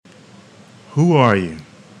Who Are You?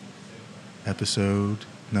 Episode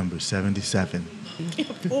number 77.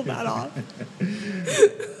 Pull that off.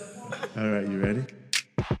 All right, you ready?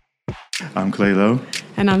 I'm Clay Lowe.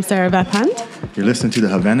 And I'm Sarah Beth Hunt. You're listening to the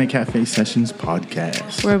Havana Cafe Sessions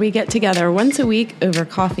podcast, where we get together once a week over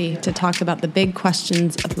coffee to talk about the big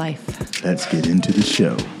questions of life. Let's get into the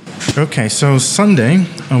show. Okay, so Sunday,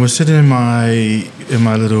 I was sitting in my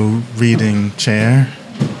little reading chair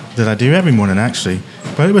that I do every morning, actually.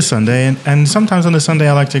 But it was Sunday, and sometimes on a Sunday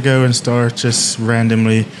I like to go and start just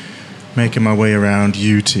randomly making my way around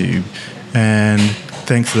YouTube. And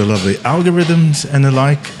thanks to the lovely algorithms and the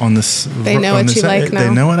like on this, they know what you like now.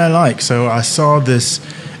 They know what I like. So I saw this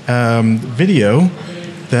video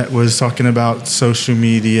that was talking about social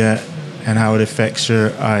media and how it affects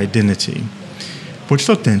your identity, which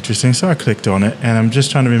looked interesting. So I clicked on it, and I'm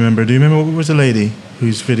just trying to remember. Do you remember what was the lady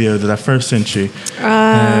whose video that I first sent you?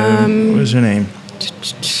 What was her name?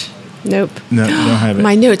 Nope. No, don't have it.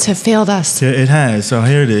 My notes have failed us. Yeah, it has. So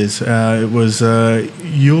here it is. It was Ulrike.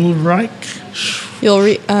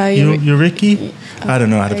 Ulrike? I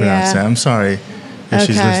don't know how to pronounce that. I'm sorry if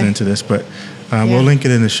she's listening to this, but we'll link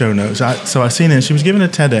it in the show notes. So I seen it. She was giving a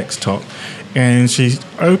TEDx talk, and she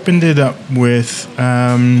opened it up with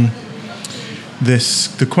the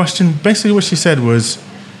question. Basically, what she said was,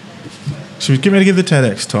 she was getting ready to give the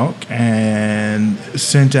TEDx talk and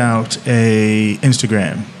sent out a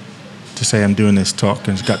Instagram to say I'm doing this talk,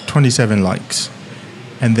 and it's got 27 likes.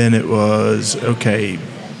 And then it was, okay,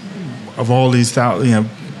 of all these the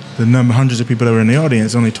number, hundreds of people that were in the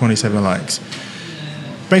audience, only 27 likes.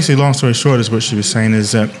 Basically, long story short, is what she was saying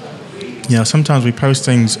is that, sometimes we post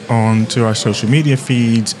things onto our social media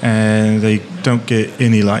feeds and they don't get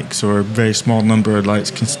any likes, or a very small number of likes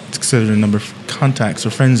considering the number of contacts or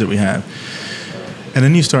friends that we have. And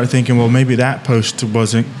then you start thinking, well, maybe that post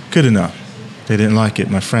wasn't good enough. They didn't like it.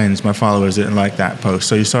 My friends, my followers didn't like that post.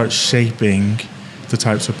 So you start shaping the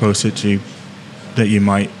types of posts that you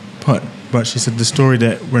might put. But she said the story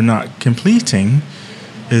that we're not completing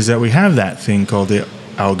is that we have that thing called the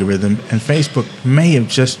algorithm, and Facebook may have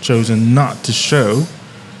just chosen not to show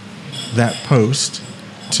that post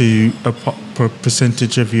to a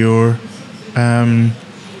percentage of your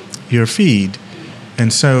feed.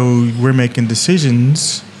 And so we're making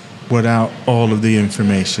decisions without all of the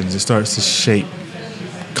information. It starts to shape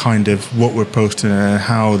kind of what we're posting and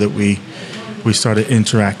how that we start to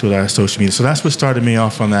interact with our social media. So that's what started me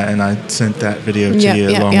off on that, and I sent that video to you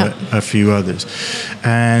along with a few others.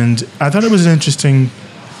 And I thought it was an interesting,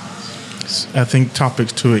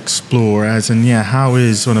 topics to explore, as in, how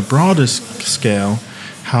is, on a broader scale,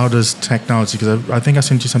 how does technology, because I think I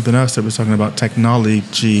sent you something else that was talking about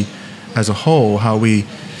technology as a whole, how we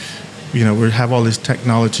have all this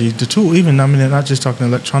technology, the tool, even, not just talking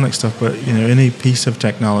electronic stuff, but, any piece of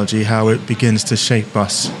technology, how it begins to shape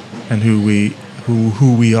us and who we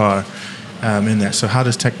are in that. So how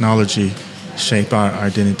does technology shape our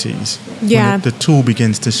identities? Yeah. When the tool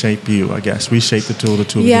begins to shape you, I guess. We shape the tool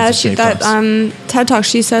begins to shape us. TED Talk,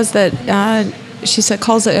 she says that,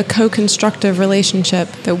 calls it a co-constructive relationship,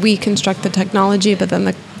 that we construct the technology, but then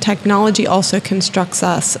the technology also constructs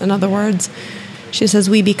us. In other words, she says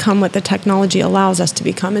we become what the technology allows us to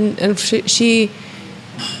become. And she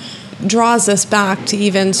draws us back to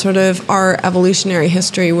even sort of our evolutionary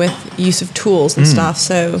history with use of tools and stuff.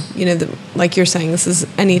 So, like you're saying, this is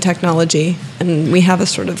any technology, and we have a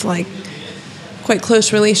sort of quite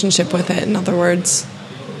close relationship with it. In other words,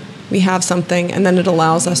 we have something, and then it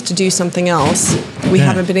allows us to do something else we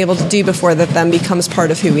haven't been able to do before, that then becomes part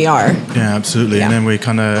of who we are. Yeah, absolutely. Yeah. And then we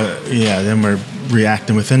then we're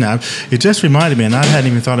reacting within that. It just reminded me, and I hadn't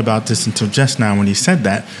even thought about this until just now when you said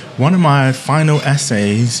that, one of my final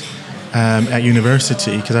essays at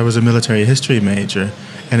university, because I was a military history major,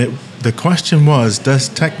 and the question was, does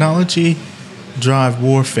technology drive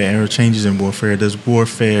warfare, or changes in warfare? Does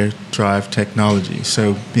warfare drive technology?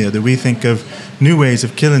 So, do we think of new ways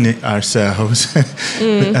of killing ourselves,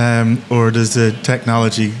 or does the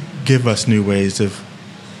technology give us new ways of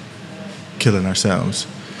killing ourselves?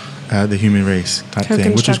 The human race type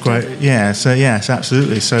thing, which is quite, so yes,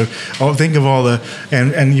 absolutely. So I'll think of all the,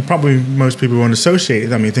 and you probably, most people won't associate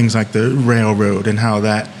it. Things like the railroad and how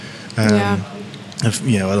that, have,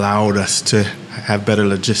 allowed us to have better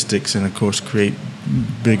logistics and, of course, create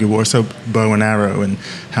bigger wars. So bow and arrow and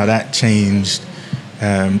how that changed.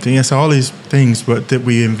 So all these things, but that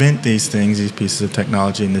we invent these things, these pieces of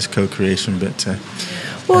technology and this co-creation, but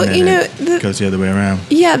it goes the other way around.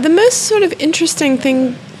 Yeah, the most sort of interesting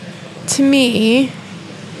thing to me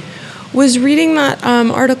was reading that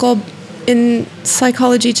article in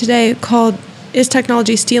Psychology Today called is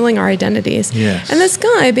technology stealing our identities? Yes. And this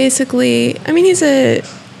guy basically, I mean, he's a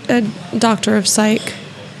doctor of psych.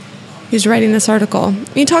 He's writing this article.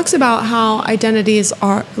 He talks about how identities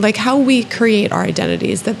are, like how we create our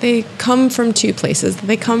identities, that they come from two places. That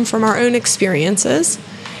they come from our own experiences,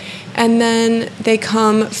 and then they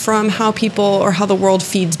come from how people or how the world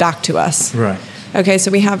feeds back to us. Right. Okay,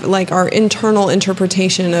 so we have like our internal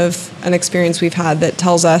interpretation of an experience we've had that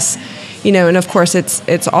tells us, you know, and of course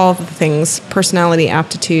it's all the things: personality,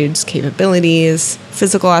 aptitudes, capabilities,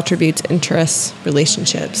 physical attributes, interests,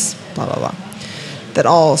 relationships, blah, blah, blah, that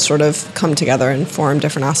all sort of come together and form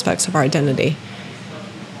different aspects of our identity.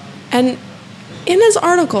 And in his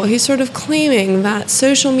article, he's sort of claiming that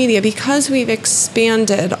social media, because we've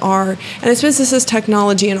expanded our, and I suppose this is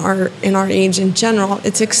technology in our age in general,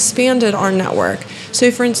 it's expanded our network. So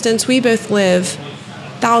for instance, we both live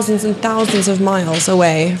thousands and thousands of miles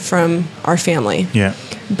away from our family. Yeah.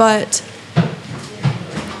 But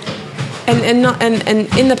and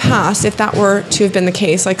in the past, if that were to have been the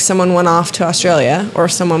case, like someone went off to Australia or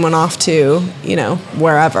someone went off to, you know,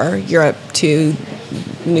 wherever, Europe to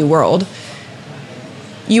New World,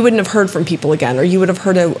 you wouldn't have heard from people again, or you would have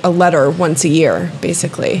heard a letter once a year,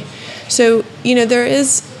 basically. So, you know, there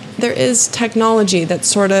is technology that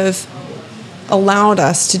sort of allowed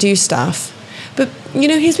us to do stuff. But, you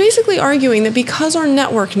know, he's basically arguing that because our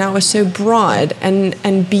network now is so broad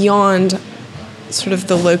and beyond sort of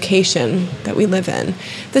the location that we live in,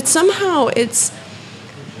 that somehow it's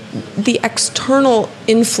the external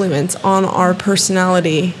influence on our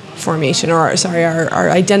personality formation, or our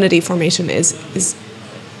identity formation is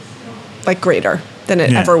like greater than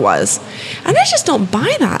it ever was. And I just don't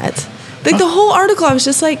buy that. Like the whole article, I was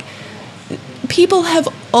just like, people have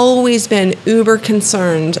always been uber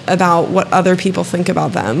concerned about what other people think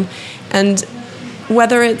about them. And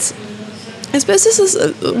whether it's, I suppose this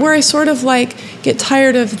is where I sort of like get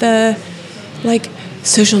tired of the, like,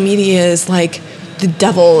 social media is like the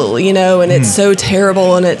devil, you know, and it's so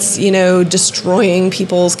terrible and it's, you know, destroying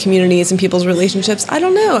people's communities and people's relationships. I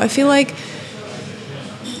don't know. I feel like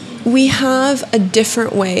we have a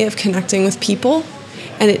different way of connecting with people,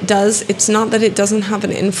 and it's not that it doesn't have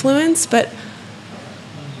an influence, but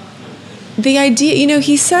the idea, you know,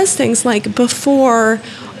 he says things like, before,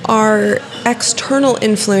 our external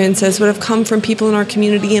influences would have come from people in our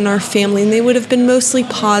community and our family, and they would have been mostly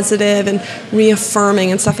positive and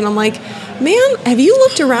reaffirming and stuff. And I'm like, man, have you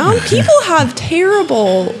looked around? People have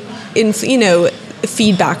terrible,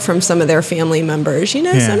 feedback from some of their family members. You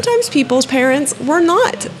know, sometimes people's parents were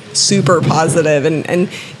not super positive and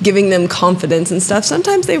giving them confidence and stuff.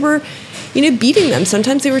 Sometimes they were, you know, beating them.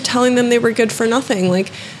 Sometimes they were telling them they were good for nothing.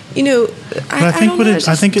 Like, you know,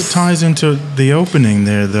 I think it ties into the opening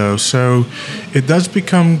there, though. So it does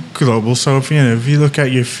become global. So if you look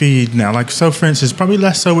at your feed now, like, so for instance, probably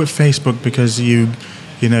less so with Facebook, because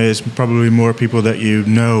you know, there's probably more people that you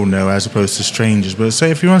know as opposed to strangers. But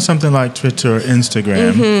say if you're on something like Twitter or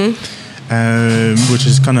Instagram, which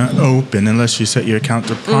is kind of open unless you set your account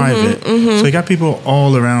to private. So you got people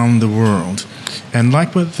all around the world. And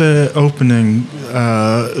like what the opening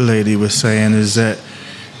lady was saying, is that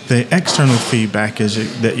the external feedback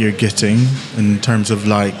that you're getting in terms of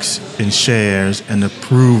likes and shares and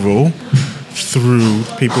approval through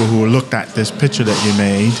people who looked at this picture that you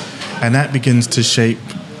made, and that begins to shape,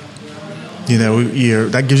 you know,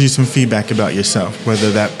 that gives you some feedback about yourself,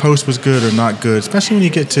 whether that post was good or not good, especially when you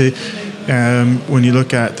get to, when you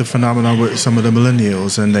look at the phenomenon with some of the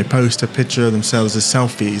millennials and they post a picture of themselves as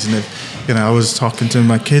selfies. And if, you know, I was talking to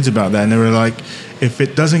my kids about that, and they were like, if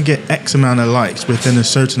it doesn't get X amount of likes within a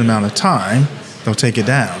certain amount of time, they'll take it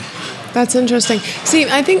down. That's interesting. See,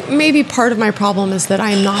 I think maybe part of my problem is that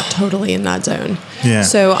I'm not totally in that zone. Yeah.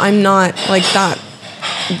 So I'm not, like, that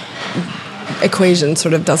equation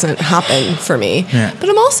sort of doesn't happen for me. Yeah. But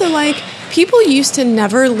I'm also like, people used to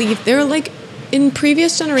never leave. They're like, in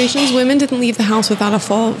previous generations, women didn't leave the house without a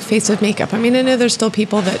full face of makeup. I mean, I know there's still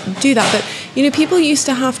people that do that, but, you know, people used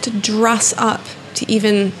to have to dress up to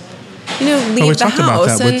even, you know, leave the house. We talked about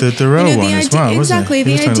that with the Thoreau one as well, exactly, wasn't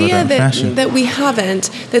it? The idea that we haven't,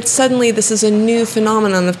 that suddenly this is a new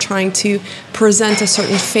phenomenon of trying to present a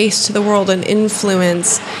certain face to the world and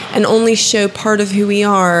influence and only show part of who we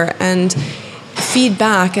are and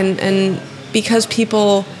feedback, and because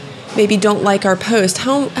people maybe don't like our post,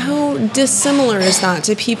 how dissimilar is that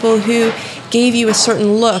to people who gave you a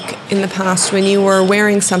certain look in the past when you were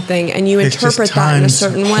wearing something and you interpret that in a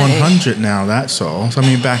certain way? 100 now, that's all. So, I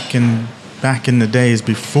mean, back in the days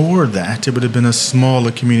before that, it would have been a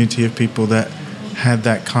smaller community of people that had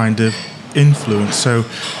that kind of influence. So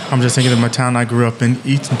I'm just thinking of my town. I grew up in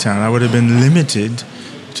Eatontown. I would have been limited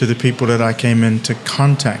to the people that I came into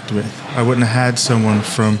contact with. I wouldn't have had someone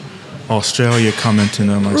from Australia commenting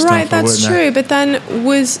on my stuff. Right, that's true. But then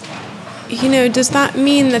does that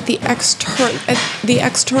mean that the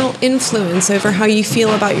external influence over how you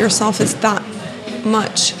feel about yourself is that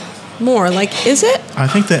much more? Like, is it? I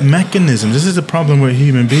think that mechanism, this is the problem with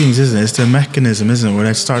human beings, isn't it? It's the mechanism, isn't it? When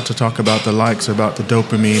they start to talk about the likes, about the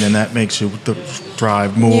dopamine, and that makes you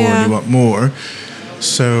drive more and you want more.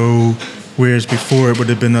 So, whereas before it would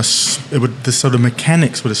have been the sort of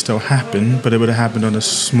mechanics would have still happened, but it would have happened on a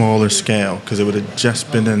smaller scale because it would have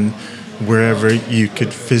just been in wherever you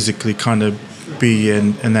could physically kind of be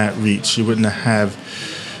in that reach. You wouldn't have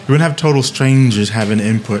total strangers having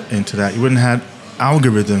input into that. You wouldn't have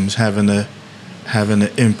algorithms having an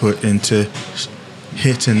input into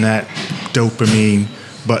hitting that dopamine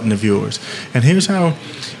button of yours. And here's how,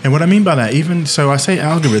 and what I mean by that, even so, I say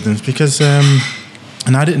algorithms because,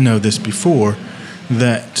 and I didn't know this before,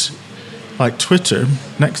 that like Twitter,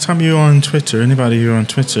 next time you're on Twitter, anybody who's on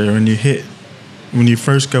Twitter, when you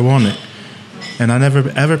first go on it, and I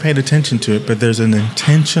never ever paid attention to it, but there's an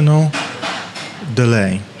intentional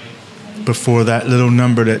delay before that little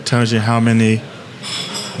number that tells you how many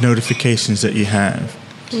notifications that you have.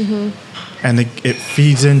 Mm-hmm. And it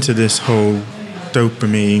feeds into this whole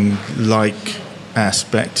dopamine-like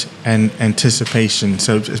aspect and anticipation.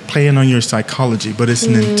 So it's playing on your psychology, but it's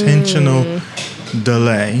an intentional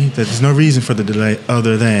delay. There's no reason for the delay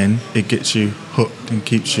other than it gets you hooked and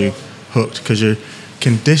keeps you hooked because you're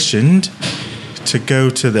conditioned to go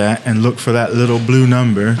to that and look for that little blue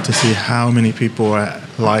number to see how many people are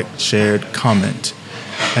liked, shared, comment.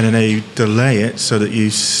 And then they delay it so that you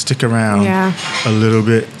stick around a little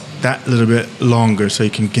bit longer so you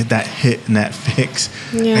can get that hit and that fix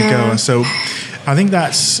and go. And so I think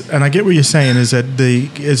and I get what you're saying, is that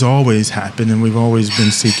it's always happened, and we've always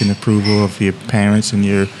been seeking approval of your parents and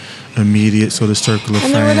your immediate sort of circle of friends.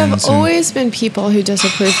 And there would have always been people who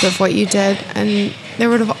disapproved of what you did, and there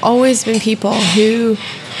would have always been people who,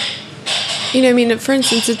 for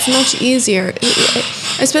instance, it's much easier.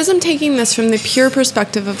 I suppose I'm taking this from the pure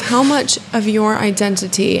perspective of how much of your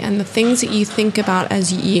identity and the things that you think about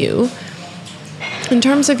as you, in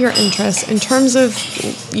terms of your interests, in terms of,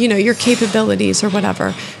 your capabilities or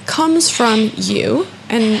whatever, comes from you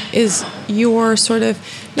and is your sort of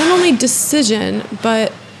not only decision,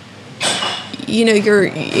 but,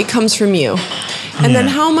 it comes from you. And then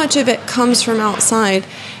how much of it comes from outside.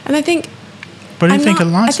 And I think... But I think a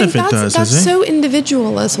lot of it does, that's so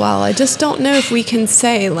individual as well. I just don't know if we can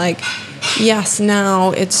say, yes,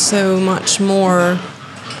 now it's so much more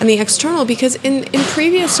on the external, because in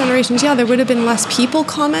previous generations, there would have been less people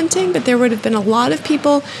commenting, but there would have been a lot of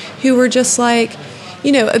people who were just a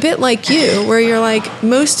bit like you, where you're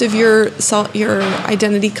most of your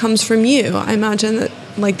identity comes from you. I imagine that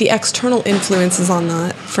the external influences on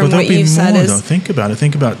that from what you've said is... Think about it.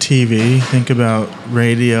 Think about TV. Think about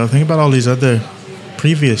radio. Think about all these other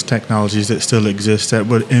previous technologies that still exist that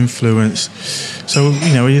would influence. So,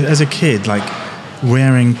 as a kid,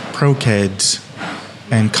 wearing Pro-Keds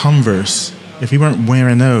and Converse, if you weren't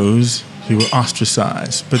wearing those, you were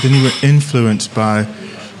ostracized. But then you were influenced by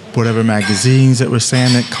whatever magazines that were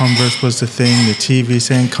saying that Converse was the thing, the TV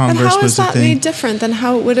saying Converse was the thing. How is that made different than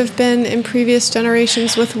how it would have been in previous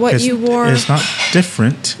generations with what you wore? It's not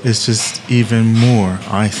different. It's just even more,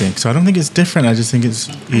 I think. So I don't think it's different. I just think it's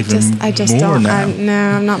more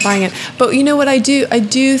now. I'm not buying it. But what I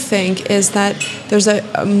do think is that there's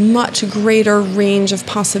a much greater range of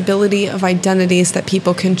possibility of identities that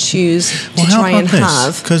people can choose to try and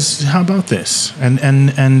have. Because how about this? And in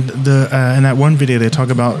that one video they talk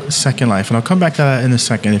about Second Life, and I'll come back to that in a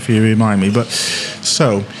second if you remind me. But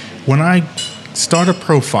so when I start a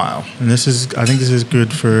profile, and I think this is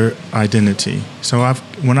good for identity. So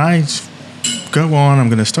when I go on, I'm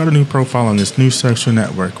going to start a new profile on this new social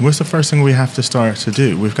network. What's the first thing we have to start to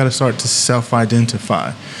do? We've got to start to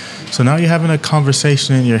self-identify. So now you're having a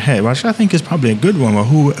conversation in your head, which I think is probably a good one. Well,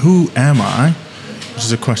 who am I? Which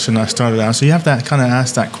is a question I started out. So you have to kind of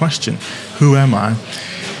ask that question, who am I?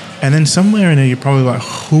 And then somewhere in there, you're probably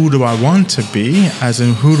who do I want to be? As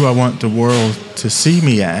in, who do I want the world to see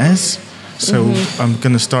me as? So I'm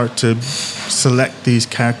going to start to select these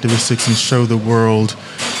characteristics and show the world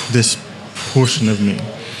this portion of me.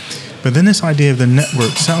 But then this idea of the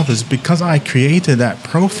network itself is because I created that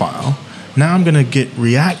profile, now I'm going to get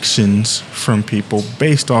reactions from people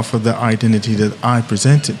based off of the identity that I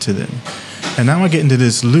presented to them. And now I get into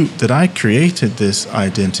this loop that I created this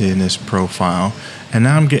identity in this profile, and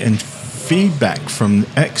now I'm getting feedback from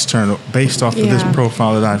external based off of this Yeah.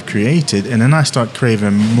 profile that I've created, and then I start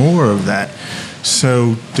craving more of that.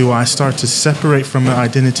 So do I start to separate from the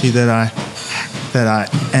identity that I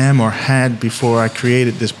am or had before I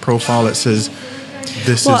created this profile that says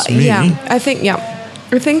this is me? I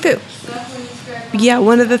think that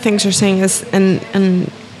one of the things you're saying is, and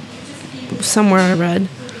somewhere I read,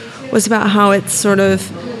 was about how it's sort of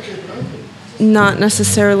not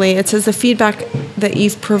necessarily, it says the feedback that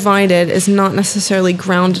you've provided is not necessarily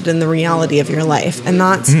grounded in the reality of your life, and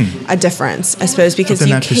that's a difference, I suppose, because But then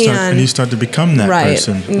you actually can you start to become that Right,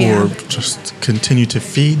 person, yeah. or just continue to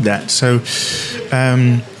feed that. So,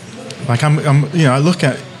 like I'm, I look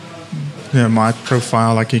at my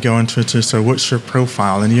profile. Like you go on Twitter, so what's your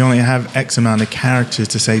profile? And you only have X amount of characters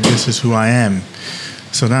to say this is who I am.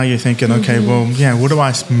 So now you're thinking, okay, well, what do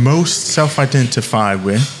I most self-identify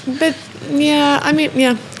with? But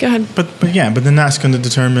go ahead. But then that's going to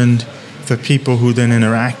determine the people who then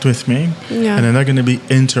interact with me, Yeah. and then they're going to be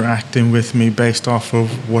interacting with me based off of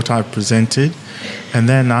what I've presented, and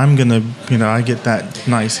then I'm going to, I get that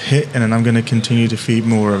nice hit, and then I'm going to continue to feed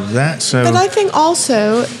more of that. So, But I think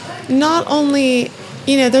also, not only,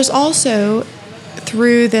 there's also,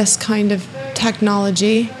 through this kind of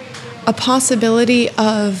technology, a possibility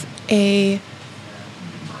of a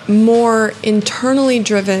more internally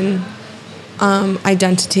driven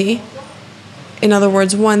identity. In other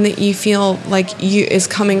words, one that you feel like is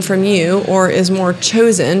coming from you or is more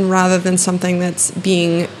chosen rather than something that's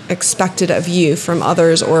being expected of you from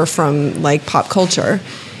others or from like pop culture.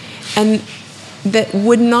 And that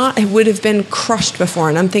would have been crushed before.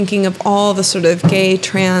 And I'm thinking of all the sort of gay,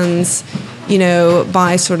 trans,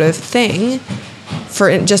 bi sort of thing.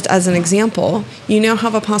 For just as an example, you now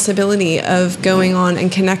have a possibility of going on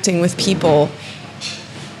and connecting with people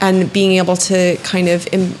and being able to kind of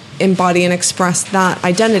embody and express that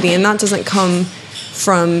identity. And that doesn't come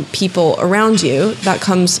from people around you. That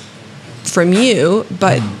comes from you,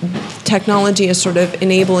 but technology is sort of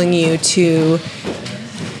enabling you to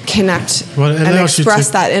connect and express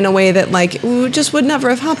that in a way that just would never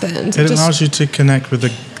have happened. It allows you to connect with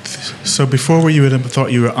so before you would have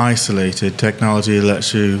thought you were isolated, technology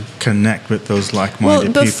lets you connect with those like-minded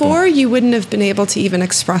people. Well, before you wouldn't have been able to even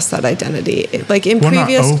express that identity. Like in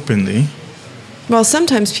previous... not openly. Well,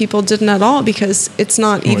 sometimes people didn't at all because it's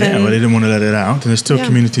not even... Yeah, well, they didn't want to let it out. And there's still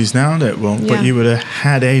communities now that won't. But you would have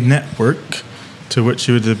had a network to which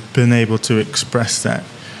you would have been able to express that.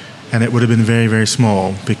 And it would have been very, very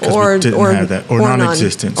small because we didn't have that. Or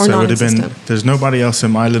non-existent. So it would have been, there's nobody else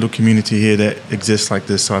in my little community here that exists like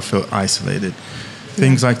this, so I feel isolated.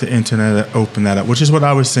 Things like the internet that open that up, which is what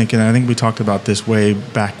I was thinking. I think we talked about this way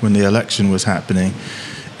back when the election was happening.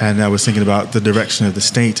 And I was thinking about the direction of the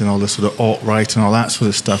state and all this sort of alt-right and all that sort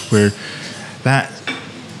of stuff, where that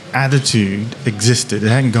attitude existed. It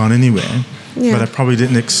hadn't gone anywhere. Yeah. But I probably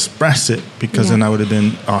didn't express it because then I would have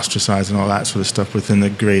been ostracized and all that sort of stuff within the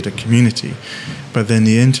greater community. But then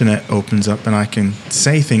the internet opens up and I can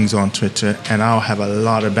say things on Twitter and I'll have a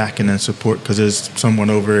lot of backing and support because there's someone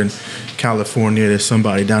over in California, there's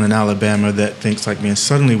somebody down in Alabama that thinks like me, and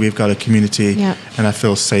suddenly we've got a community and I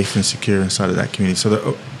feel safe and secure inside of that community. So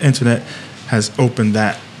the internet has opened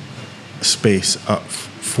that space up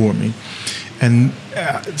for me. And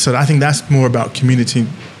so I think that's more about community.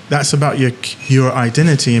 That's about your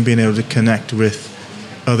identity and being able to connect with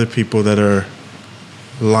other people that are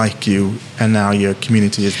like you, and now your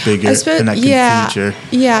community is bigger and that can feature.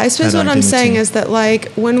 Yeah, I suppose what I'm saying is that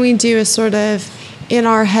when we do a sort of in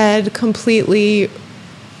our head completely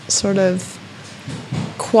sort of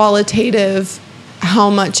qualitative how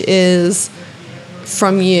much is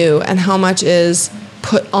from you and how much is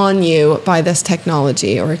put on you by this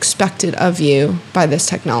technology or expected of you by this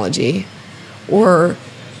technology, or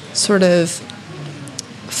sort of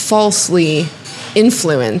falsely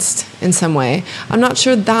influenced in some way. I'm not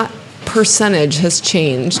sure that percentage has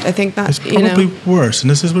changed. I think that it's probably worse.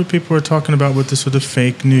 And this is what people are talking about with the sort of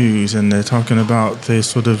fake news, and they're talking about the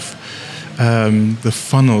sort of the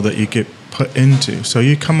funnel that you get put into. So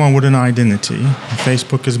you come on with an identity.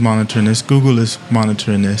 Facebook is monitoring this. Google is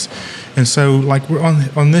monitoring this. And so, we're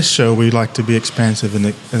on this show, we like to be expansive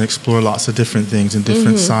and explore lots of different things and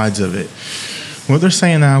different sides of it. What they're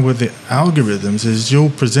saying now with the algorithms is you'll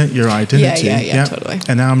present your identity. Yeah, totally.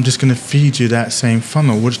 And now I'm just going to feed you that same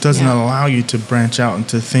funnel, which doesn't allow you to branch out and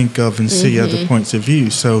to think of and see other points of view.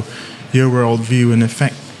 So your worldview, in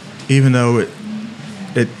effect, even though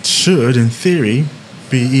it should, in theory,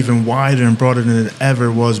 be even wider and broader than it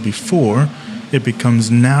ever was before, it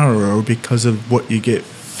becomes narrower because of what you get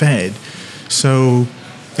fed. So,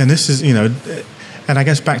 and this is, and I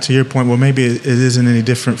guess back to your point, well, maybe it isn't any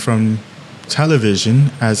different from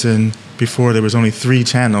television, as in before there was only 3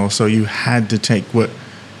 channels, so you had to take what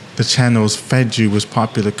the channels fed you was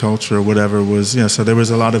popular culture or whatever was, so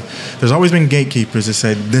there's always been gatekeepers that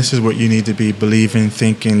said, this is what you need to be believing,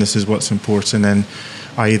 thinking, this is what's important, and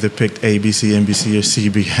I either picked ABC, NBC, or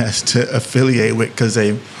CBS to affiliate with because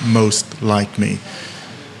they most like me.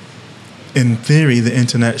 In theory, the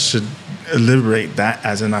internet should liberate that,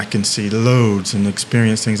 as in I can see loads and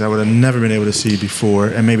experience things I would have never been able to see before,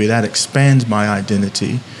 and maybe that expands my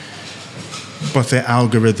identity. But the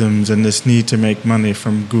algorithms and this need to make money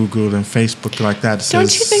from Google and Facebook like that.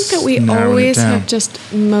 Don't you think that we always have just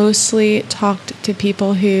mostly talked to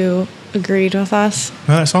people who agreed with us?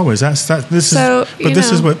 No, that's always. This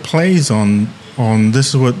is what plays on. This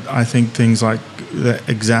is what I think things like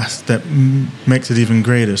that makes it even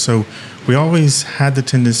greater. So we always had the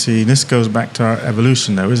tendency. This goes back to our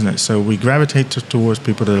evolution, though, isn't it? So we gravitate towards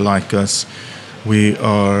people that are like us. We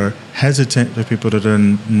are hesitant with people that are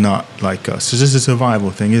not like us. It's just a survival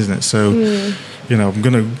thing, isn't it? So, I'm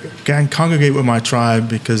going to congregate with my tribe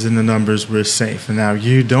because in the numbers we're safe. And now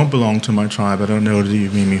you don't belong to my tribe. I don't know. Do you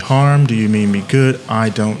mean me harm? Do you mean me good? I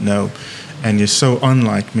don't know. And you're so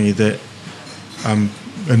unlike me that I'm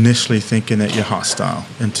initially thinking that you're hostile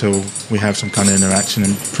until we have some kind of interaction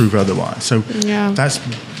and prove otherwise. So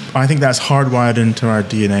I think that's hardwired into our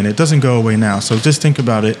DNA, and it doesn't go away now. So just think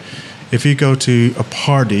about it. If you go to a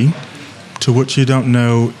party to which you don't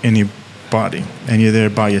know anybody and you're there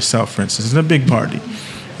by yourself, for instance, it's a big party,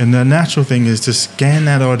 and the natural thing is to scan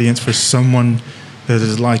that audience for someone that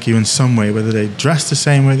is like you in some way, whether they dress the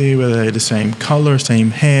same with you, whether they're the same color,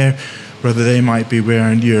 same hair, whether they might be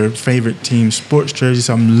wearing your favorite team sports jersey.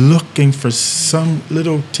 So I'm looking for some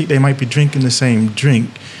little they might be drinking the same drink,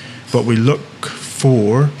 but we look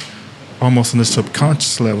for almost on the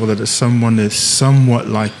subconscious level that it's someone that's somewhat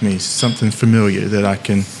like me, something familiar that I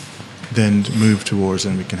can then move towards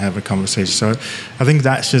and we can have a conversation. So I think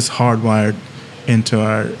that's just hardwired into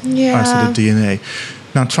our sort of DNA.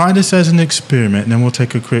 Now try this as an experiment and then we'll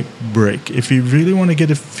take a quick break. If you really want to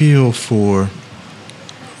get a feel for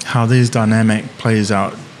how this dynamic plays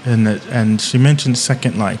out, and she mentioned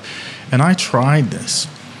Second Life, and I tried this.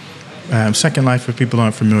 Second Life, if people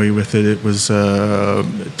aren't familiar with it, it's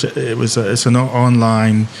an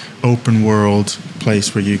online open world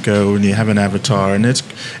place where you go and you have an avatar, and it's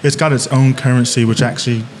got its own currency, which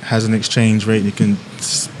actually has an exchange rate. You can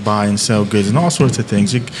buy and sell goods and all sorts of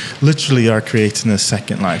things. You literally are creating a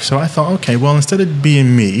Second Life. So I thought, okay, well, instead of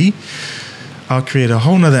being me, I'll create a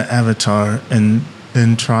whole nother avatar and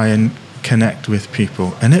then try and connect with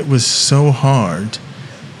people. And it was so hard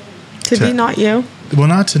to be not you. Well,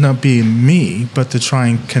 not to not be me, but to try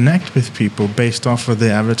and connect with people based off of the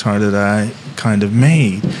avatar that I kind of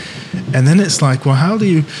made. And then it's like, well, how do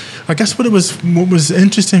you, I guess what was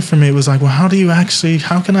interesting for me was like, well, how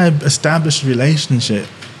can I establish a relationship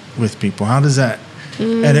with people? How does that,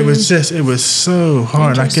 and it was so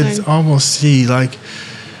hard. I could almost see like,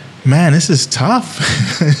 man, this is tough.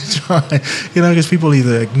 Because people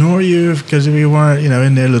either ignore you because we weren't,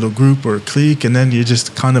 in their little group or clique, and then you're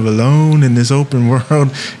just kind of alone in this open world,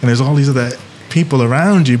 and there's all these other people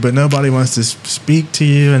around you, but nobody wants to speak to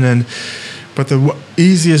you. But the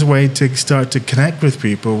easiest way to start to connect with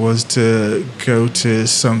people was to go to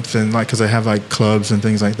something like, because I have like clubs and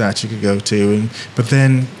things like that you could go to, but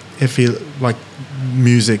then if you like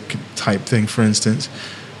music type thing, for instance.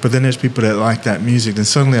 But then there's people that like that music. Then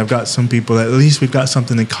suddenly I've got some people that at least we've got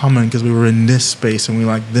something in common because we were in this space and we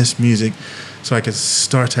like this music. So I could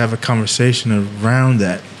start to have a conversation around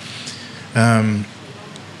that.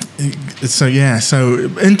 So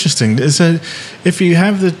interesting. So if you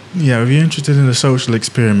have if you're interested in a social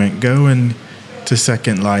experiment, go into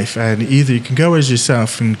Second Life, and either you can go as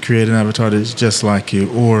yourself and create an avatar that's just like you,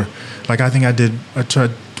 or like I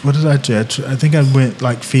tried. What did I do? I think I went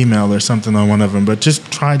like female or something on one of them, but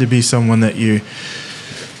just try to be someone that you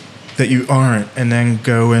aren't, and then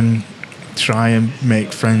go and try and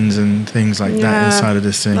make friends and things like that inside of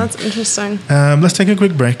this thing. That's interesting. Let's take a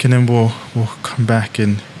quick break, and then we'll come back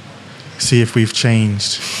and see if we've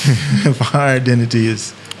changed, if our identity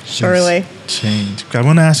is changed. I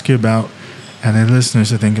want to ask you about, and the listeners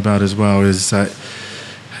to think about as well, is that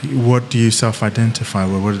what do you self-identify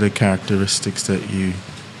with? What are the characteristics that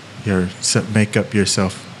make up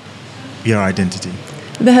your identity?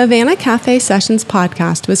 The Havana Cafe Sessions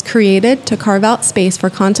podcast was created to carve out space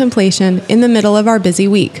for contemplation in the middle of our busy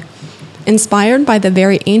week. Inspired by the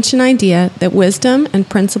very ancient idea that wisdom and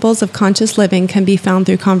principles of conscious living can be found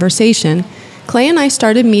through conversation, Clay and I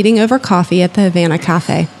started meeting over coffee at the Havana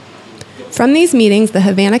Cafe. From these meetings, the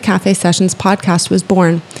Havana Cafe Sessions podcast was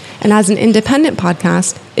born, and as an independent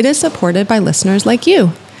podcast, it is supported by listeners like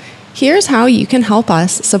you. Here's how you can help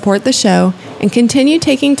us support the show and continue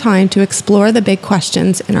taking time to explore the big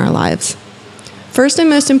questions in our lives. First and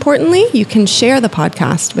most importantly, you can share the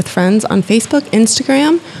podcast with friends on Facebook,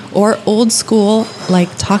 Instagram, or old school, like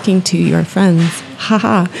talking to your friends.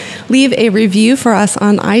 Haha. Leave a review for us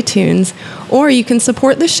on iTunes, or you can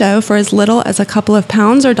support the show for as little as a couple of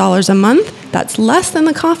pounds or dollars a month. That's less than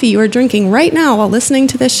the coffee you are drinking right now while listening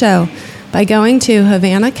to this show, by going to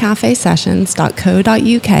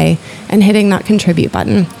havanacafesessions.co.uk and hitting that contribute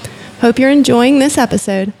button. Hope you're enjoying this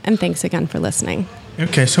episode, and thanks again for listening.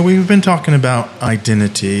 Okay, so we've been talking about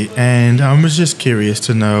identity, and I was just curious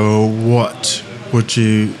to know what's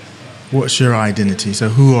your identity? So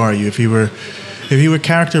who are you? If you were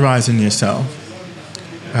characterizing yourself,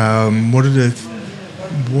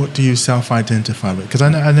 what do you self-identify with? Because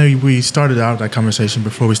I know we started out that conversation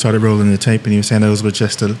before we started rolling the tape, and you were saying those were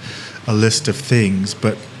just a list of things,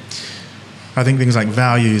 but I think things like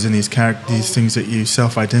values and these things that you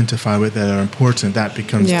self-identify with that are important, that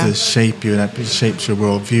becomes to shape you, that shapes your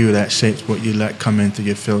worldview, that shapes what you let come in through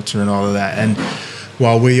your filter and all of that. And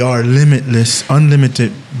while we are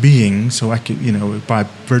unlimited beings, so by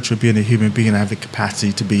virtue of being a human being, I have the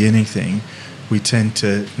capacity to be anything, we tend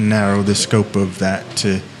to narrow the scope of that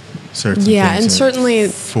to certain things. Yeah, and certainly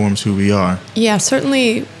forms who we are. Yeah,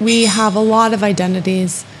 certainly we have a lot of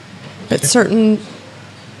identities, but certain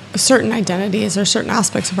identities or certain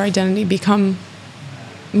aspects of our identity become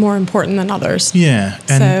more important than others. Yeah,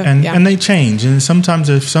 and they change, and sometimes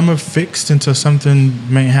if some are fixed until something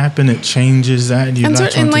may happen, it changes that, and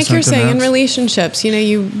and like you're saying, in relationships,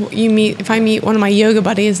 you meet. If I meet one of my yoga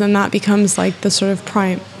buddies, then that becomes like the sort of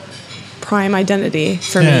prime identity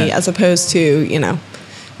for me, as opposed to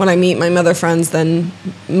when I meet my mother friends, then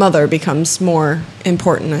mother becomes more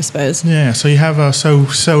important, I suppose. Yeah, so you have so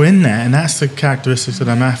in that, and that's the characteristics that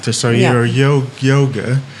I'm after. So your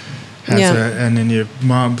yoga has and then your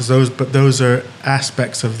mom, those are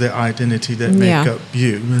aspects of the identity that make up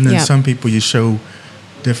you. And then some people you show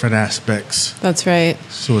different aspects. That's right.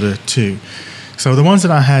 Sort of too. So the ones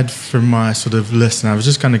that I had for my sort of list, and I was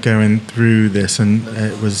just kind of going through this, and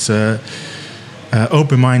it was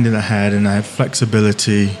open-minded I had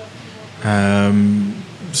flexibility,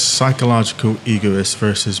 psychological egoist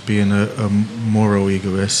versus being a moral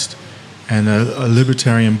egoist, and a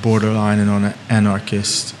libertarian borderline and an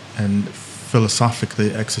anarchist, and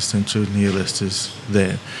philosophically existential nihilist is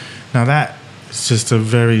there. Now that is just a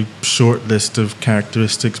very short list of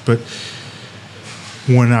characteristics, but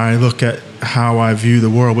when I look at how I view the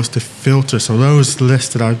world, what's the filter? So those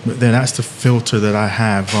lists that's the filter that I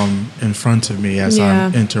have in front of me as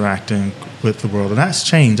I'm interacting with the world. And that's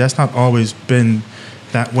changed. That's not always been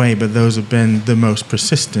that way, but those have been the most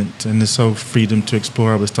persistent. And this whole freedom to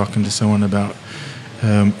explore I was talking to someone about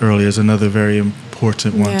earlier is another very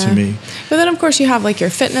important one to me. But then, of course, you have like your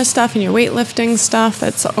fitness stuff and your weightlifting stuff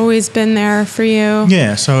that's always been there for you.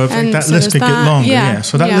 Yeah, so that list could get longer.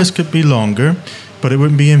 So that list could be longer, but it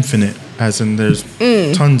wouldn't be infinite, as in there's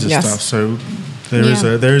tons of stuff. So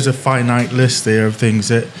there is a finite list there of things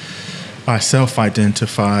that I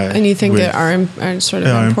self-identify and you think that are sort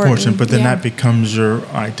of important. But then that becomes your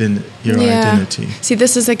identity. See,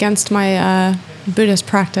 this is against my Buddhist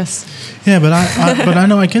practice. Yeah, but I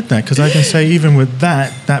know I get that, because I can say even with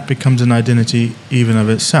that becomes an identity even of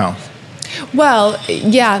itself. Well,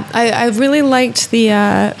 yeah, I really liked the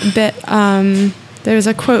bit. There's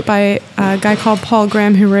a quote by a guy called Paul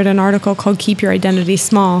Graham who wrote an article called "Keep Your Identity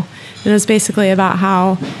Small," and it was basically about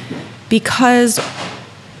how because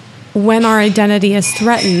when our identity is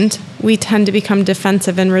threatened, we tend to become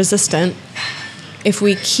defensive and resistant if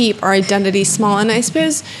we keep our identity small. And I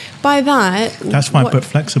suppose by that... That's why I put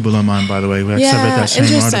flexible on mine, by the way. I read that same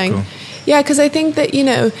interesting. Article. Yeah, because I think that,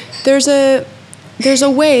 there's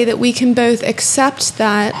a way that we can both accept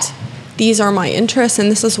that these are my interests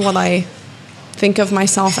and this is what I think of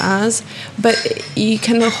myself as, but you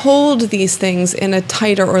can hold these things in a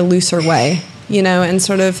tighter or looser way, and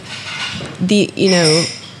sort of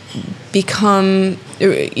become,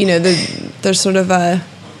 there's sort of a,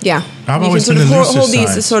 I've always sort of hold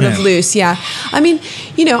these sort of loose. Yeah. I mean,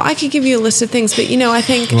 I could give you a list of things, but, I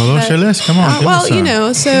think. Well, what's your list? Come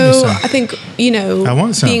on. So I think, I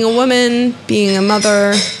want some. Being a woman, being a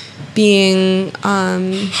mother, being,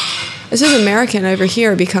 this is American over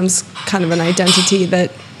here becomes kind of an identity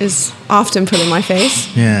that is often put in my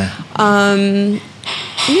face. Yeah. And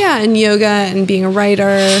yoga and being a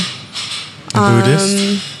writer.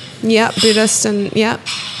 Buddhist. Yeah, Buddhist and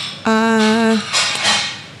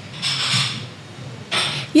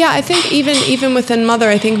Yeah, I think even within mother,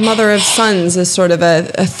 I think mother of sons is sort of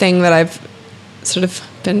a thing that I've sort of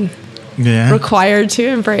been required to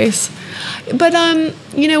embrace. But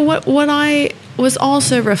what I was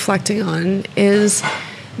also reflecting on is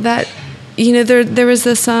that there was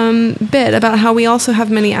this bit about how we also have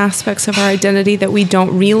many aspects of our identity that we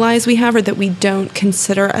don't realize we have or that we don't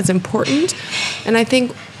consider as important. And I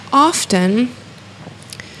think often,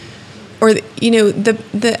 or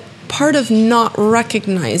the part of not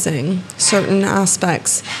recognizing certain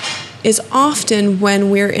aspects is often when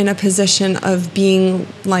we're in a position of being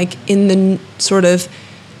like in the sort of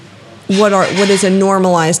what is a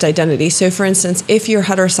normalized identity. So for instance, if you're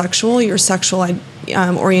heterosexual, your sexual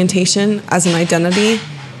orientation as an identity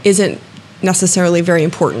isn't necessarily very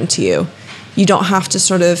important to you. You don't have to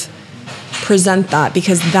sort of present that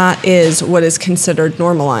because that is what is considered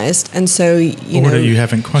normalized. And so, that you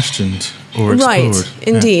haven't questioned or explored. Right,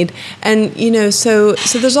 indeed. And, so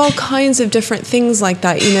there's all kinds of different things like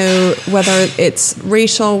that, whether it's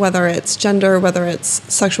racial, whether it's gender, whether it's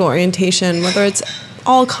sexual orientation, whether it's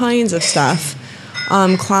all kinds of stuff,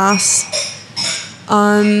 class.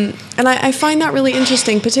 And I find that really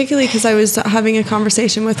interesting, particularly because I was having a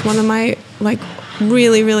conversation with one of my,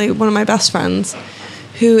 really, really one of my best friends,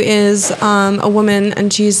 who is a woman,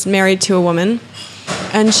 and she's married to a woman.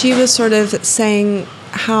 And she was sort of saying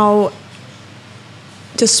how,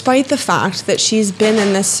 despite the fact that she's been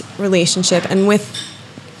in this relationship and with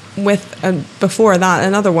before that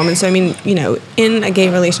another woman, so I mean, in a gay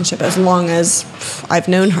relationship as long as I've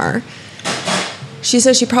known her, she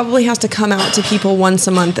says she probably has to come out to people once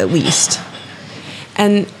a month at least.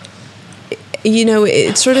 And,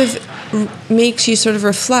 it sort of makes you sort of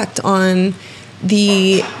reflect on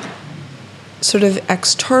the sort of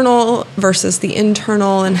external versus the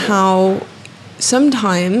internal, and how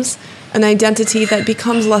sometimes an identity that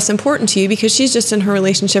becomes less important to you because she's just in her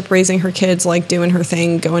relationship, raising her kids, like doing her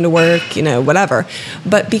thing, going to work, whatever.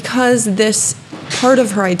 But because this part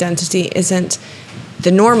of her identity isn't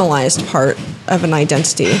the normalized part of an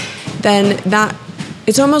identity, then that,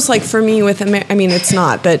 it's almost like for me with, it's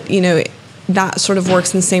not, but, that sort of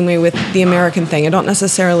works in the same way with the American thing. I don't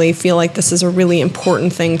necessarily feel like this is a really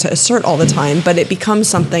important thing to assert all the time, but it becomes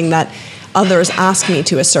something that others ask me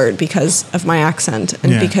to assert because of my accent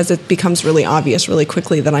and because it becomes really obvious really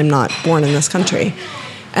quickly that I'm not born in this country.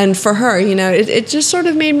 And for her, it just sort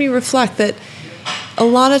of made me reflect that a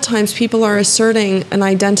lot of times people are asserting an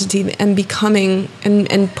identity and becoming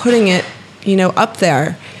and putting it, up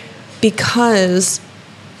there because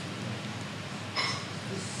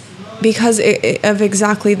of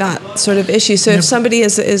exactly that sort of issue. So if somebody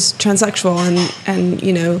is transsexual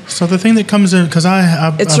and So the thing that comes in, because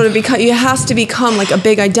it's sort of it has to become like a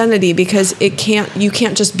big identity because you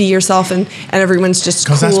can't just be yourself and everyone's just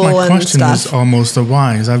cool and stuff. Because that's my question is almost a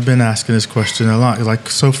why, because I've been asking this question a lot. Like,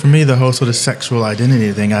 so for me, the whole sort of sexual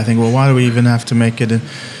identity thing, I think, well, why do we even have to make it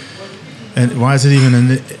and why is it even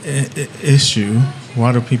an issue?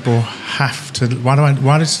 Why do people have to?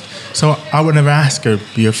 So I would never ask her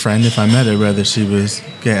be a friend if I met her whether she was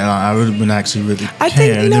gay. I would have been actually really. I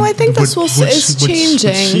think this is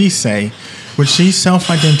changing. Would she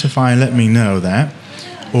self-identify and let me know that,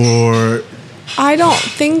 or? I don't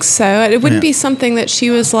think so. It wouldn't be something that she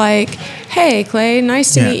was like, "Hey, Clay,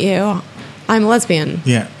 nice to meet you. I'm a lesbian."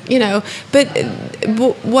 Yeah. But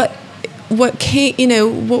what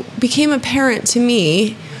became apparent to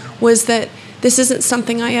me was that this isn't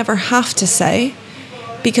something I ever have to say,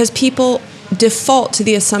 because people default to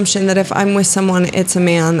the assumption that if I'm with someone, it's a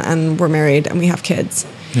man and we're married and we have kids.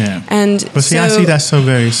 Yeah. But see, I see that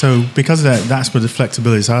so because of that's where the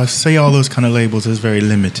flexibility is. I see all those kind of labels as very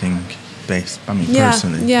limiting based.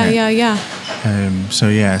 Personally. Yeah.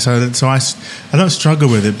 So I don't struggle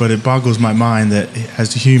with it, but it boggles my mind that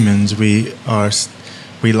as humans we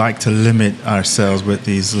like to limit ourselves with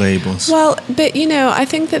these labels. Well, but, I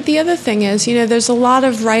think that the other thing is, there's a lot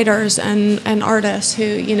of writers and artists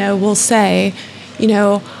who, will say,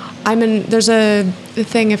 there's a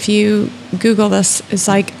thing, if you Google this, it's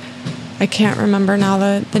like, I can't remember now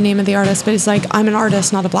the name of the artist, but it's like, I'm an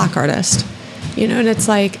artist, not a black artist. And it's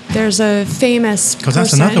like, there's a famous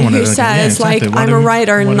person who says, I'm a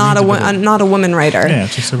writer, not a woman writer. Yeah,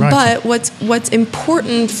 just a writer. But what's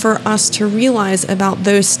important for us to realize about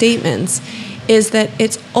those statements is that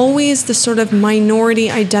it's always the sort of minority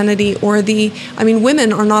identity, or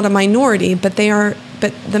women are not a minority, but the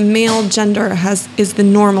male gender is the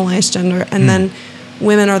normalized gender, and then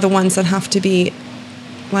women are the ones that have to be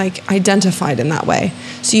identified in that way.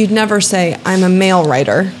 So you'd never say, I'm a male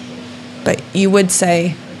writer. But you would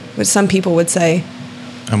say, what some people would say,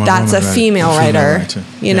 that's a female writer,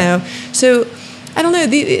 you know. So I don't know.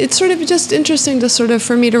 It's sort of just interesting to sort of,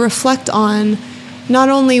 for me to reflect on not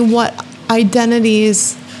only what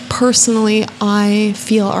identities personally I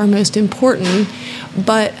feel are most important,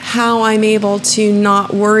 but how I'm able to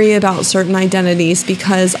not worry about certain identities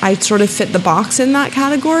because I sort of fit the box in that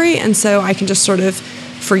category, and so I can just sort of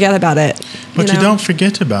forget about it. But you don't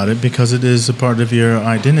forget about it because it is a part of your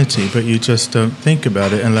identity, but you just don't think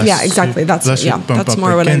about it unless exactly. That's up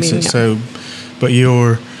more what I mean. It. So, but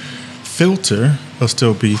your filter will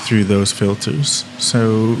still be through those filters.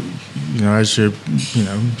 So, as you're,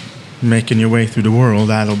 making your way through the world,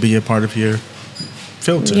 that'll be a part of your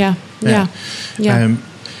filter. Yeah.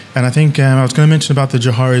 And I think I was going to mention about the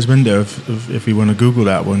Johari's window, if we want to Google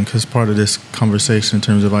that one, because part of this conversation in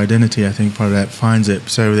terms of identity, I think part of that finds it.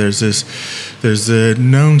 So there's the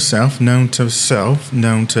known self, known to self,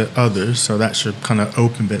 known to others. So that's your kind of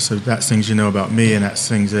open bit. So that's things you know about me, and that's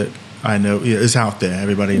things that I know is out there.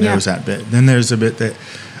 Everybody knows that bit. Then there's a bit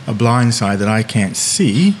a blind side that I can't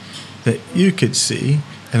see, that you could see.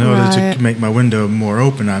 In order to make my window more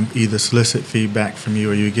open, I either solicit feedback from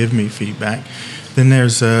you or you give me feedback. Then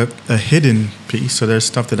there's a hidden piece. So there's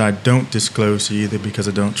stuff that I don't disclose to you either because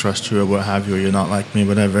I don't trust you or what have you, or you're not like me,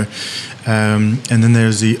 whatever. And then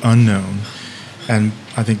there's the unknown. And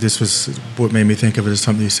I think this was what made me think of it as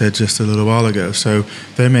something you said just a little while ago. So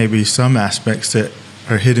there may be some aspects that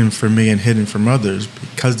are hidden from me and hidden from others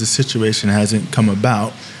because the situation hasn't come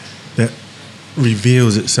about that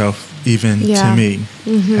reveals itself even to me.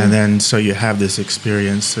 Mm-hmm. And then so you have this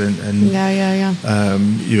experience and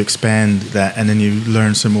you expand that, and then you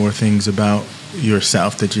learn some more things about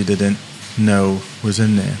yourself that you didn't know was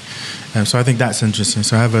in there. So I think that's interesting.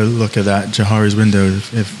 So have a look at that Johari's window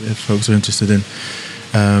if folks are interested in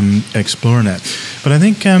exploring that. But I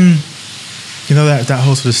think that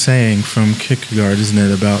whole sort of saying from Kierkegaard, isn't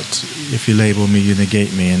it, about if you label me, you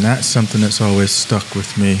negate me, and that's something that's always stuck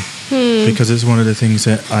with me. Because it's one of the things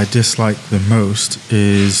that I dislike the most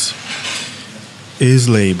is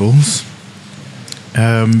labels.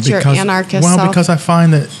 Because anarchist self. Because I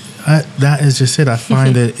find that is just it. I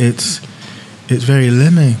find that it's very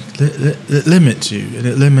it limits you, and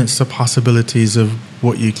it limits the possibilities of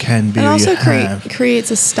what you can be. It also have. Creates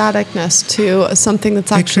a staticness to something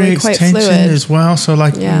that's actually quite fluid. It creates tension as well. So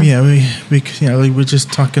we're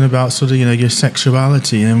just talking about sort of your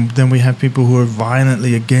sexuality, and then we have people who are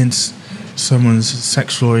violently against someone's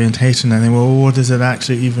sexual orientation, and they what does it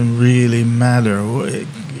actually even really matter?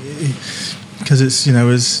 Because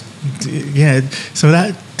so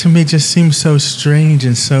that to me just seems so strange,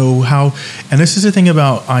 and and this is the thing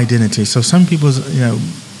about identity. So some people's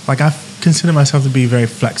I consider myself to be very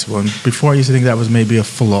flexible, and before I used to think that was maybe a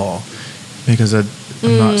flaw because I'm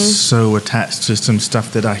not so attached to some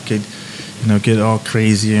stuff that I could get all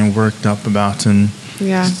crazy and worked up about and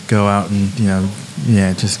just go out and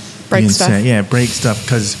just break stuff. Break stuff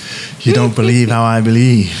because you don't believe how I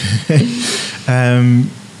believe.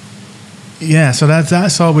 So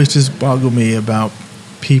that's always just boggled me about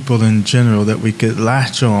people in general, that we could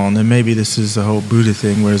latch on, and maybe this is the whole Buddha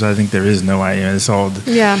thing, whereas I think there is no idea. It's all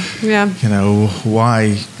why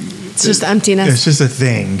it's just emptiness. It's just a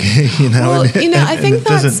thing, Well, I think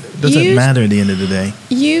that doesn't matter at the end of the day.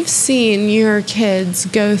 You've seen your kids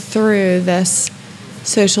go through this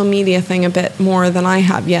social media thing a bit more than I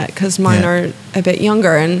have yet, because mine are a bit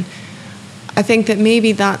younger, and I think that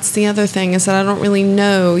maybe that's the other thing, is that I don't really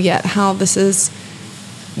know yet how the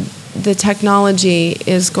technology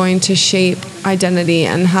is going to shape identity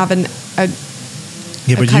and have but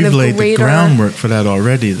you've laid the groundwork for that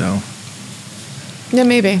already, though. Yeah,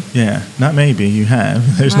 maybe. Yeah, not maybe. You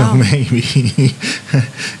have. There's no maybe.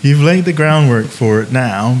 You've laid the groundwork for it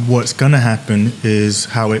now. What's going to happen is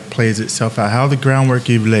how it plays itself out. How the groundwork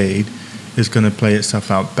you've laid is going to play itself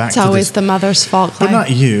out back. It's always the mother's fault. But not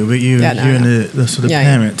you, but you and the sort of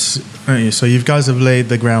parents. Aren't you? So you guys have laid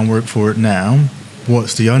the groundwork for it now.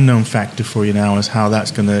 What's the unknown factor for you now is how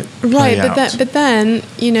that's going to play out. But then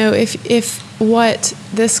if what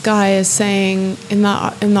this guy is saying in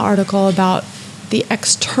the article about the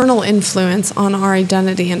external influence on our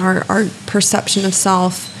identity and our perception of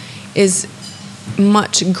self is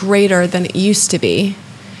much greater than it used to be,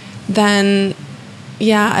 then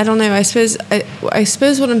I don't know. I suppose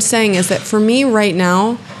what I'm saying is that for me right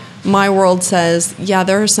now, my world says,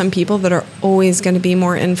 there are some people that are always going to be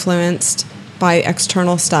more influenced by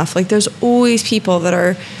external stuff. Like there's always people that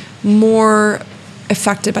are more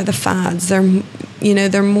affected by the fads.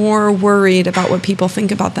 They're more worried about what people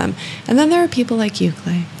think about them. And then there are people like you,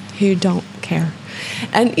 Clay, who don't care.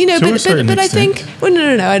 And but I think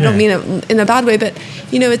no, I don't mean it in a bad way, but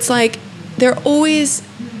it's like there are always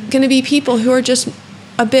going to be people who are just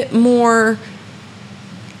a bit more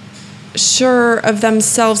sure of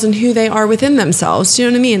themselves and who they are within themselves. Do you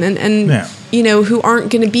know what I mean? And Yeah. you know, who aren't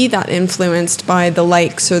going to be that influenced by the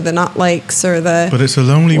likes or the not likes or the But it's a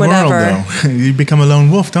lonely whatever. world, though. You become a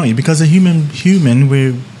lone wolf, don't you? Because a human,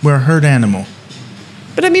 we're a herd animal.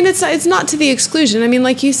 But I mean, it's not to the exclusion. I mean,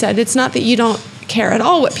 like you said, it's not that you don't care at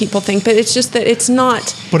all what people think, but it's just that it's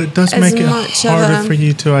not. But it does as make it much of harder a- for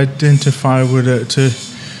you to identify with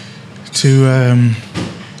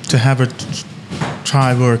to have a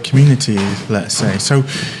tribe or a community, let's say. So,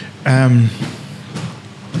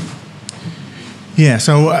 yeah.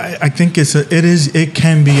 So I think it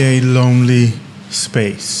can be a lonely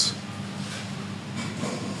space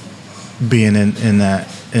being in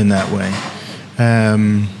that way.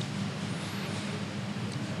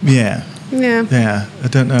 Yeah. Yeah. I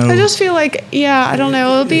don't know. I just feel like, I don't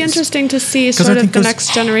know. It'll be interesting to see I sort of think the 'cause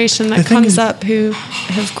next generation the that thing comes is- up who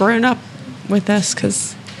have grown up with this,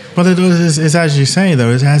 because But it's as you say,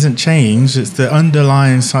 though, it hasn't changed. It's the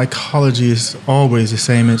underlying psychology is always the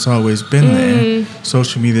same. It's always been there.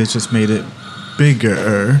 Social media has just made it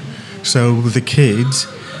bigger. So with the kids,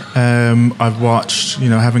 I've watched,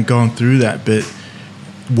 haven't gone through that bit.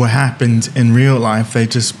 What happens in real life,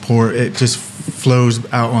 it just flows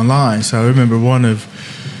out online. So I remember one of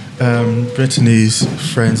Brittany's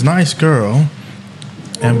friends, nice girl,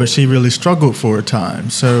 but she really struggled for a time.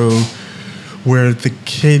 So where the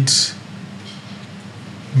kids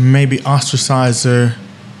maybe ostracize her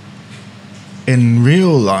in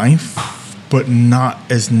real life, but not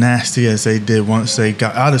as nasty as they did once they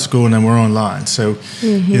got out of school and then were online. So,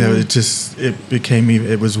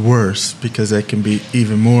 it was worse because it can be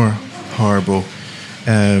even more horrible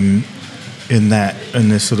in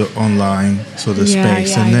this sort of online sort of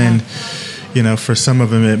space. And then, for some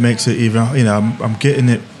of them, it makes it even, I'm getting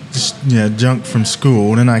it, junk from school,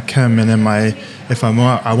 and then I come and then I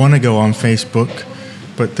want to go on Facebook,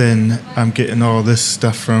 but then I'm getting all this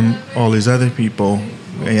stuff from all these other people.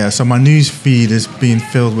 Yeah, so my news feed is being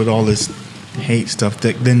filled with all this hate stuff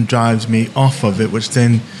that then drives me off of it, which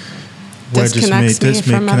then disconnects me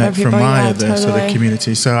from other people. my Yeah, other sort of totally.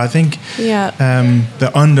 community. So I think Yeah.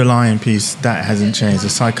 the underlying piece, that hasn't changed. The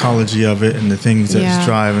psychology of it and the things that's Yeah.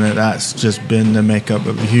 driving it, that's just been the makeup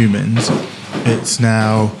of humans. It's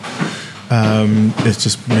now, it's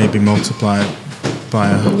just maybe multiplied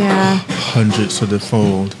by 100 sort of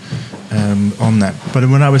fold on that. But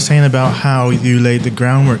when I was saying about how you laid the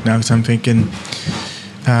groundwork now, because I'm thinking,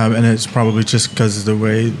 and it's probably just because of the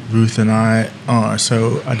way Ruth and I are.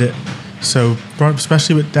 So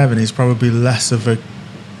especially with Devin, he's probably less of a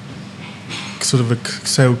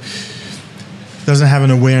doesn't have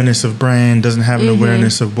an awareness of brand, doesn't have an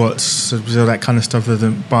awareness of so that kind of stuff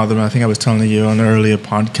doesn't bother him. I think I was telling you on an earlier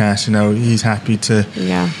podcast, he's happy to,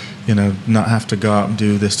 not have to go out and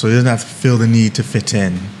do this. So he doesn't have to feel the need to fit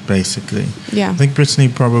in, basically. Yeah. I think Brittany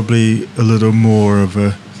probably a little more of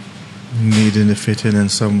a needing to fit in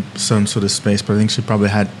some sort of space, but I think she probably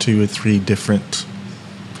had 2 or 3 different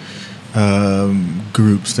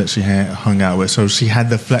groups that she hung out with, so she had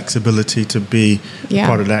the flexibility to be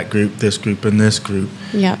part of that group, this group, and this group,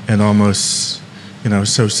 and almost,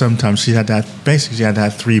 so sometimes she had to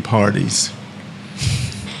have 3 parties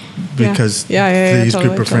because these totally,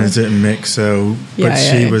 group of friends didn't mix. So, but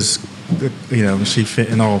she was, she fit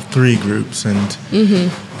in all 3 groups, and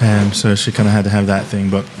so she kind of had to have that thing.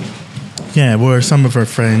 But where some of her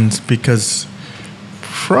friends,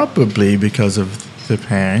 probably because of the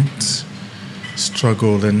parents,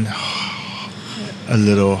 struggled and a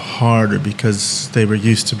little harder because they were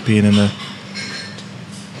used to being in a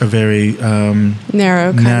very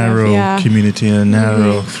narrow community and a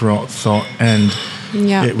narrow thought, and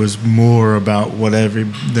it was more about whatever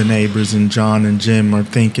the neighbors and John and Jim are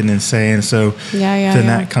thinking and saying. So then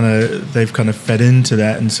that they've kind of fed into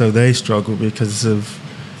that, and so they struggle because of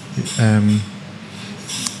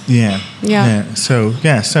So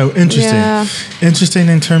interesting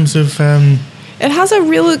in terms of it has a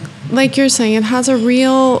real, like you're saying, it has a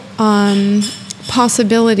real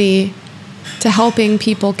possibility to helping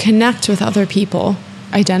people connect with other people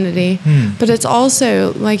identity, but it's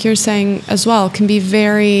also, like you're saying as well, can be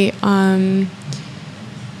very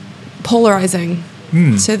polarizing.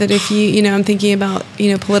 So that if I'm thinking about,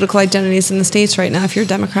 political identities in the States right now, if you're a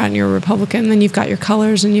Democrat and you're a Republican, then you've got your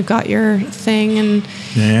colors and you've got your thing, and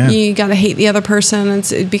you got to hate the other person, and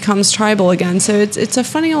it becomes tribal again. So it's a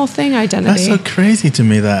funny old thing, identity. That's so crazy to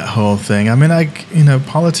me, that whole thing. I mean,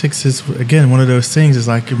 politics is, again, one of those things is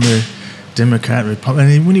like in the Democrat, Republican,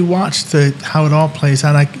 and when you watch how it all plays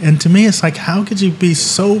out, and to me, it's like, how could you be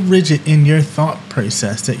so rigid in your thought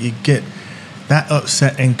process that you get that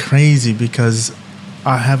upset and crazy because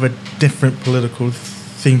I have a different political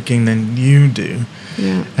thinking than you do.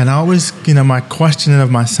 Yeah. And I always, my questioning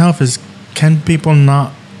of myself is, can people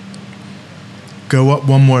not go up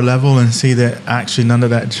one more level and see that actually none of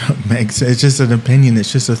that junk makes it? It's just an opinion,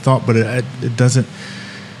 it's just a thought, but it doesn't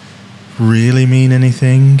really mean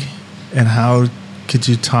anything. And how could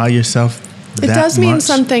you tie yourself that It does mean much?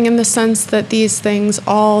 something in the sense that these things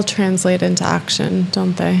all translate into action,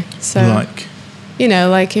 don't they? So, Like,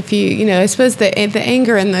 like if I suppose the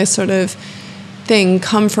anger and those sort of thing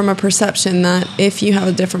come from a perception that if you have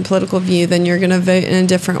a different political view, then you're going to vote in a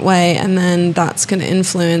different way, and then that's going to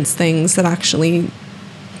influence things that actually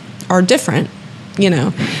are different.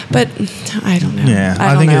 But I don't know. yeah,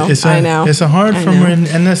 I think know. it's a hard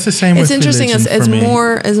and that's the same it's with interesting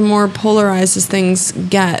religion as more polarized as things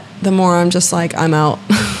get, the more I'm just like, I'm out.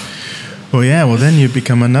 well, then you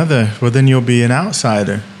become then you'll be an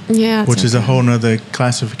outsider. Yeah, which is a whole nother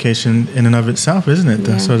classification in and of itself, isn't it?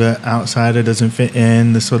 The sort of outsider doesn't fit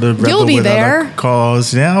in, the sort of rebel You'll be with there. other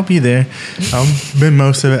cause. Yeah, I'll be there. I've been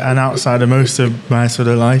most of it an outsider most of my sort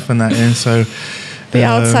of life and that, and so the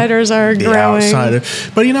outsiders are growing. Outsider.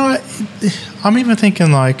 But you know what? I'm even thinking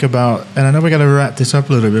about, and I know we got to wrap this up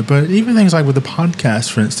a little bit, but even things like with the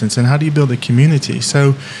podcast, for instance, and how do you build a community?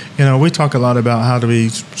 So, we talk a lot about how do we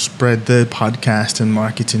spread the podcast and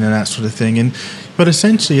marketing and that sort of thing, but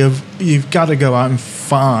essentially you've got to go out and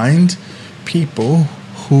find people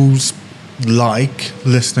who's like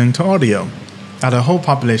listening to audio. Out of a whole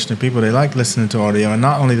population of people, they like listening to audio, and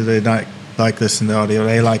not only do they like listening to audio,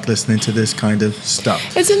 they like listening to this kind of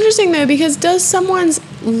stuff. It's interesting though, because does someone's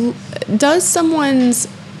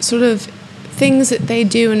sort of things that they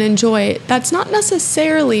do and enjoy, that's not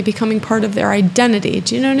necessarily becoming part of their identity.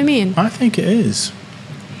 Do you know what I mean? I think it is.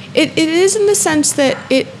 It is in the sense that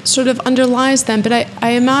it sort of underlies them, but I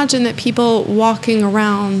imagine that people walking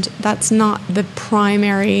around, that's not the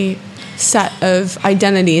primary set of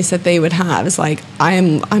identities that they would have. It's like,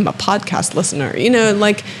 I'm a podcast listener,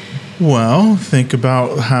 Well, think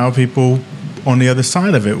about how people on the other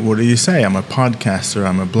side of it. What do you say? I'm a podcaster.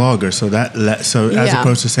 I'm a blogger. So as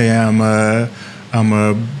opposed to say I'm a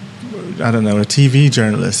TV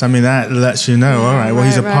journalist. I mean, that lets you know. All right. Well,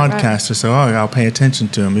 he's a podcaster, so I'll pay attention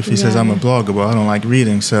to him. If he says I'm a blogger, well, I don't like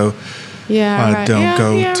reading, so I don't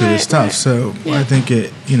go to his stuff. Right. So I think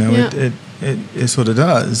it sort of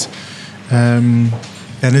does. And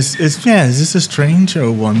it's just a strange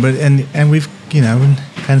old one, but and we've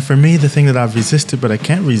and for me, the thing that I've resisted but I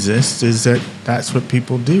can't resist is that's what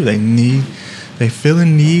people do. They feel a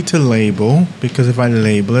need to label, because if I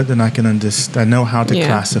label it, then I can understand. I know how to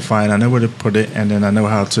classify it, I know where to put it, and then I know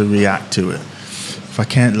how to react to it. If I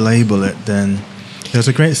can't label it, then there's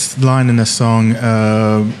a great line in a song.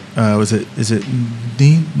 Is it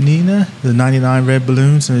Nina, the 99 Red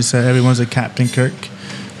Balloons, and it said everyone's a Captain Kirk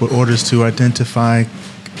with orders to identify,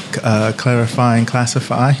 clarify, and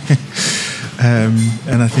classify.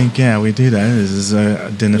 And I think, we do that. This is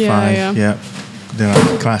identify, then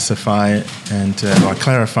I classify it, and I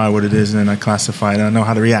clarify what it is, and then I classify it, and I know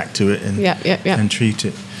how to react to it and treat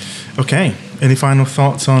it. Okay, any final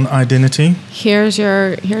thoughts on identity? Here's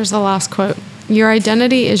the last quote. Your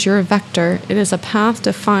identity is your vector. It is a path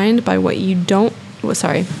defined by what you do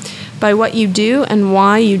and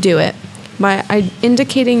why you do it. By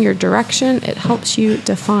indicating your direction, it helps you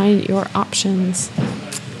define your options.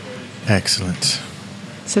 Excellent.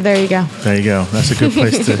 So there you go. There you go. That's a good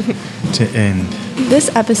place to end. This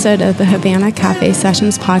episode of the Havana Cafe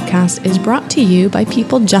Sessions podcast is brought to you by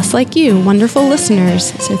people just like you, wonderful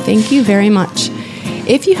listeners. So thank you very much.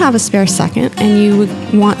 If you have a spare second and you would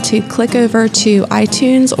want to click over to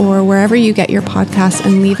iTunes or wherever you get your podcasts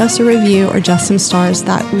and leave us a review or just some stars,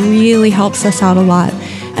 that really helps us out a lot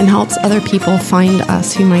and helps other people find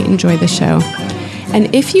us who might enjoy the show.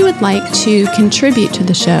 And if you would like to contribute to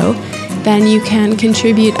the show, then you can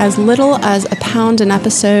contribute as little as £1 an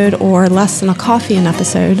episode or less than a coffee an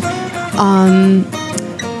episode.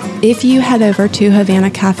 If you head over to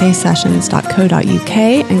havanacafesessions.co.uk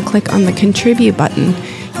and click on the contribute button,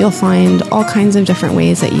 you'll find all kinds of different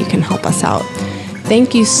ways that you can help us out.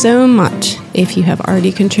 Thank you so much if you have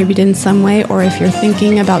already contributed in some way, or if you're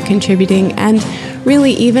thinking about contributing, and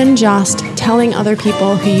really even just telling other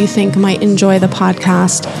people who you think might enjoy the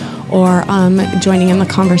podcast or joining in the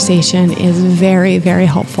conversation is very, very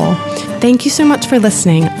helpful. Thank you so much for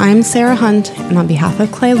listening. I'm Sarah Hunt, and on behalf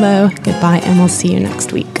of Clay Lowe, goodbye, and we'll see you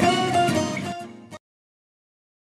next week.